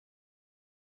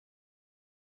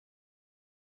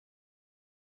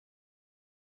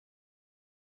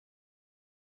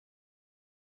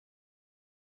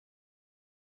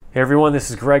Hey everyone, this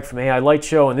is Greg from AI Light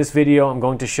Show. In this video, I'm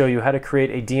going to show you how to create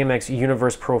a DMX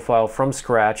Universe profile from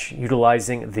scratch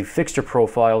utilizing the fixture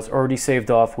profiles already saved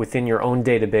off within your own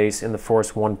database in the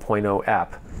Force 1.0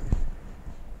 app.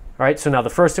 Alright, so now the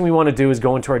first thing we want to do is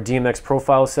go into our DMX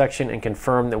profile section and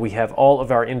confirm that we have all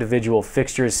of our individual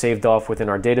fixtures saved off within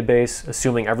our database.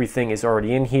 Assuming everything is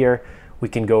already in here, we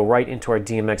can go right into our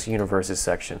DMX Universes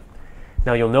section.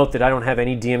 Now you'll note that I don't have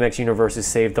any DMX Universes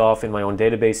saved off in my own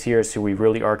database here, so we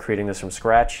really are creating this from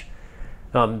scratch.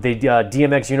 The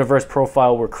DMX Universe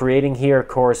profile we're creating here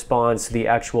corresponds to the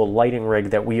actual lighting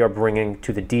rig that we are bringing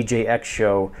to the DJX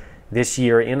show this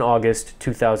year in August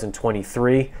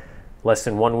 2023, less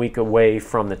than 1 week away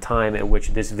from the time at which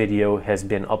this video has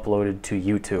been uploaded to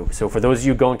YouTube. So for those of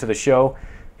you going to the show,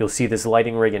 you'll see this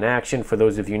lighting rig in action. For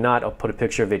those of you not, I'll put a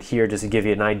picture of it here just to give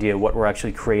you an idea of what we're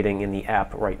actually creating in the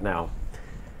app right now.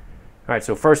 Alright,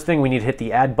 so first thing, we need to hit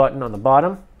the add button on the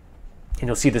bottom, and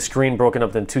you'll see the screen broken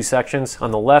up in two sections.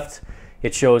 On the left,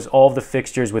 it shows all of the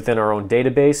fixtures within our own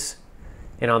database,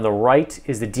 and on the right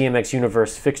is the DMX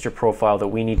Universe fixture profile that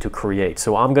we need to create.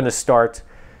 So I'm going to start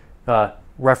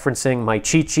referencing my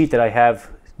cheat sheet that I have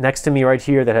next to me right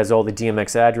here that has all the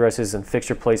DMX addresses and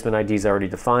fixture placement IDs already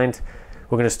defined.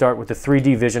 We're going to start with the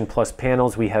 3D Vision Plus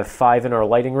panels. We have 5 in our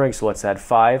lighting rig, so let's add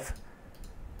 5.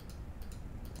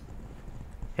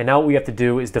 And now what we have to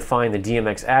do is define the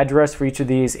DMX address for each of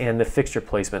these and the fixture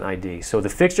placement ID. So the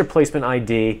fixture placement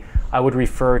ID, I would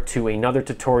refer to another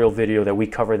tutorial video that we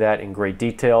cover that in great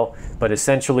detail. But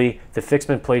essentially, the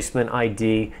fixture placement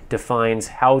ID defines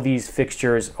how these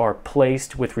fixtures are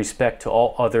placed with respect to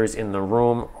all others in the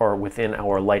room or within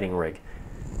our lighting rig.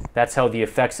 That's how the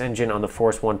effects engine on the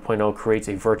Force 1.0 creates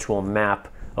a virtual map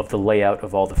of the layout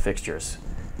of all the fixtures.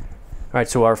 All right,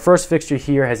 so our first fixture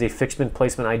here has a fixture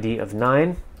placement ID of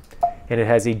 9, and it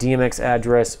has a DMX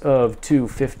address of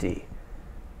 250.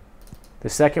 The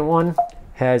second one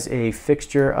has a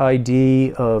fixture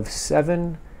ID of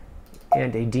 7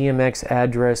 and a DMX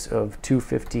address of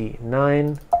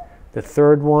 259. The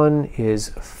third one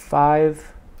is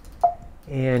 5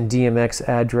 and DMX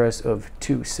address of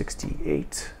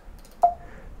 268.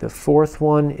 The fourth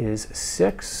one is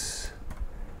 6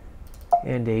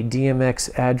 and a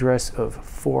DMX address of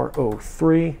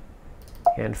 403.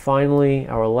 And finally,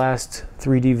 our last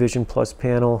 3D Vision Plus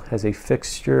panel has a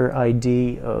fixture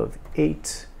ID of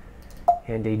 8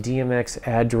 and a DMX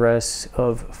address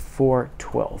of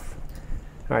 412.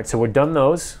 All right, so we're done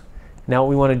those. Now what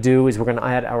we want to do is we're going to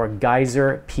add our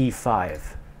Geyser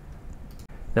P5.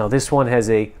 Now this one has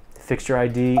a fixture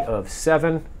ID of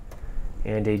 7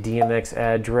 and a DMX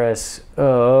address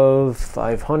of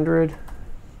 500.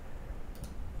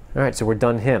 All right, so we're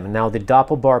done him. Now the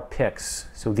Doppelbar picks.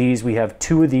 So these, we have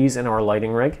 2 of these in our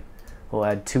lighting rig. We'll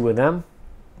add 2 of them.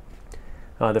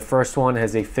 The first one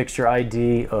has a fixture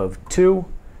ID of 2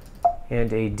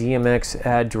 and a DMX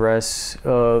address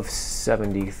of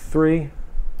 73.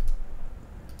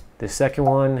 The second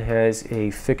one has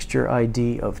a fixture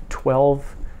ID of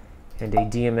 12 and a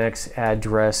DMX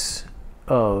address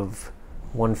of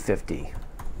 150.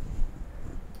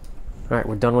 All right,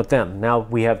 we're done with them. Now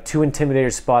we have 2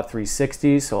 Intimidator Spot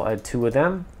 360s, so I'll add 2 of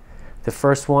them. The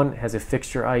first one has a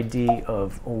fixture ID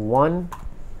of 1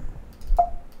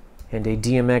 and a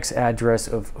DMX address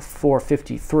of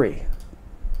 453.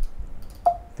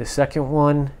 The second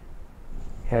one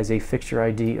has a fixture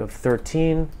ID of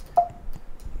 13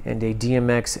 and a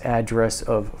DMX address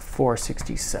of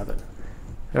 467.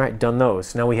 All right, done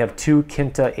those. Now we have 2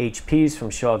 Kinta HPs from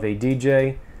Chauvet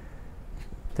DJ.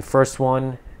 The first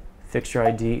one, fixture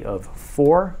ID of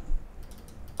 4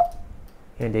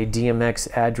 and a DMX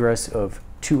address of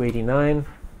 289.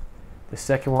 The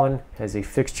second one has a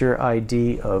fixture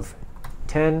ID of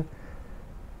 10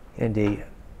 and a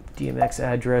DMX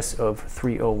address of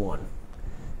 301. All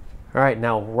right,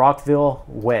 now Rockville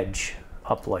Wedge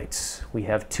uplights. We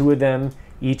have 2 of them,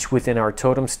 each within our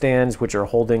totem stands, which are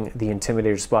holding the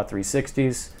Intimidator Spot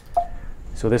 360s.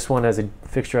 So this one has a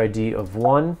fixture ID of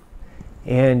 1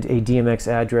 and a DMX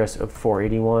address of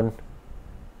 481.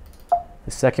 The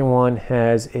second one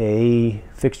has a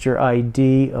fixture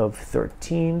ID of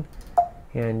 13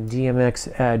 and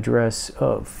DMX address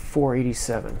of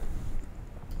 487.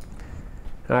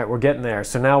 All right, we're getting there.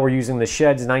 So now we're using the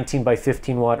Sheds 19 by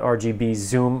 15 watt RGB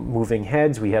zoom moving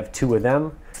heads. We have 2 of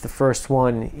them. The first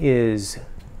one is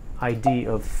ID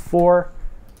of 4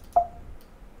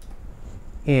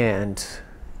 and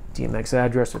DMX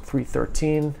address of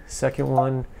 313. Second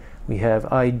one, we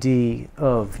have ID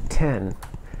of 10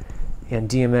 and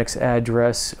DMX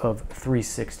address of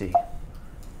 360.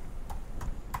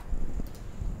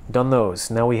 Done those.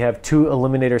 Now we have 2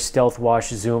 Eliminator Stealth Wash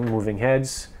Zoom moving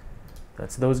heads.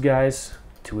 That's those guys,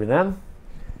 2 of them.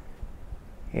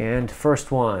 And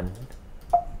first one,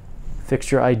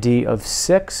 fixture ID of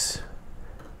 6,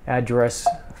 address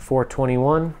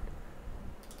 421.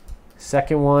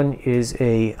 Second one is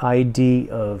a ID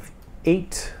of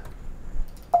 8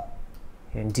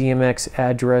 and DMX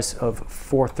address of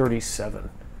 437.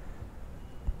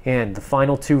 And the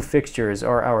final 2 fixtures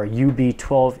are our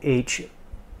UB12H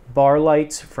bar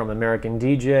lights from American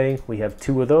DJ. We have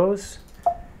 2 of those.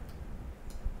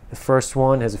 The first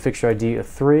one has a fixture ID of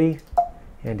 3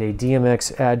 and a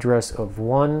DMX address of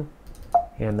 1.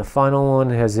 And the final one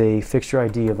has a fixture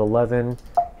ID of 11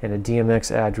 and a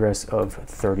DMX address of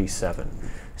 37.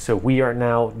 So we are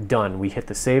now done. We hit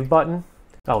the save button.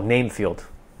 Oh, name field.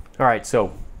 All right,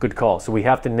 so good call. So we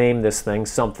have to name this thing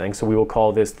something. So we will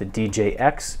call this the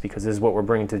DJX because this is what we're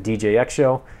bringing to the DJX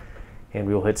show. And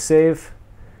we will hit save.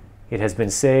 It has been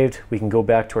saved. We can go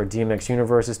back to our DMX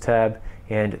Universes tab,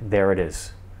 and there it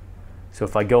is. So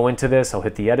if I go into this, I'll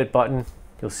hit the edit button.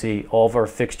 You'll see all of our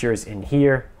fixtures in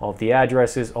here, all of the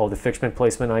addresses, all the fixture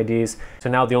placement IDs. So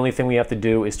now the only thing we have to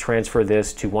do is transfer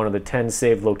this to one of the 10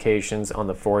 saved locations on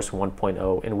the Force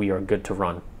 1.0, and we are good to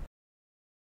run.